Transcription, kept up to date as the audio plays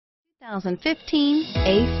2015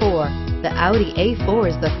 A4. The Audi A4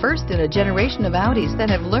 is the first in a generation of Audis that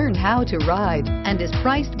have learned how to ride and is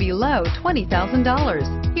priced below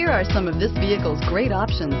 $20,000. Here are some of this vehicle's great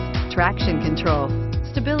options: traction control,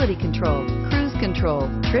 stability control, cruise control,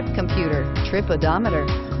 trip computer, trip odometer,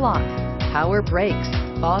 clock, power brakes,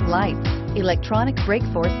 fog lights, electronic brake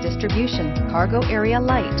force distribution, cargo area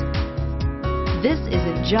light. This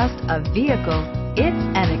isn't just a vehicle, it's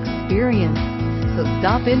an experience. So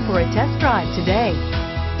stop in for a test drive today.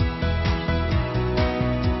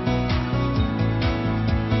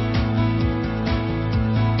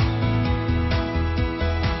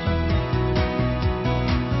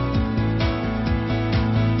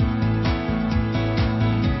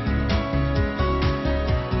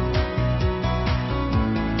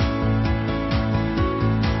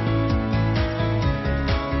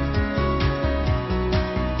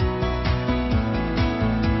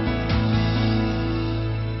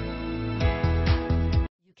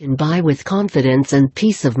 Can buy with confidence and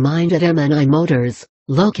peace of mind at M&I Motors,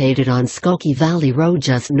 located on Skokie Valley Road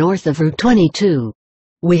just north of Route 22.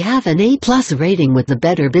 We have an A+ rating with the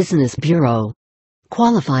Better Business Bureau.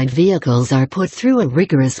 Qualified vehicles are put through a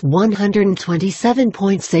rigorous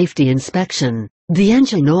 127-point safety inspection. The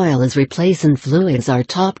engine oil is replaced and fluids are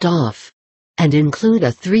topped off, and include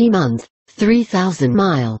a 3-month,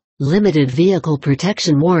 3,000-mile, limited vehicle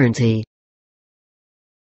protection warranty.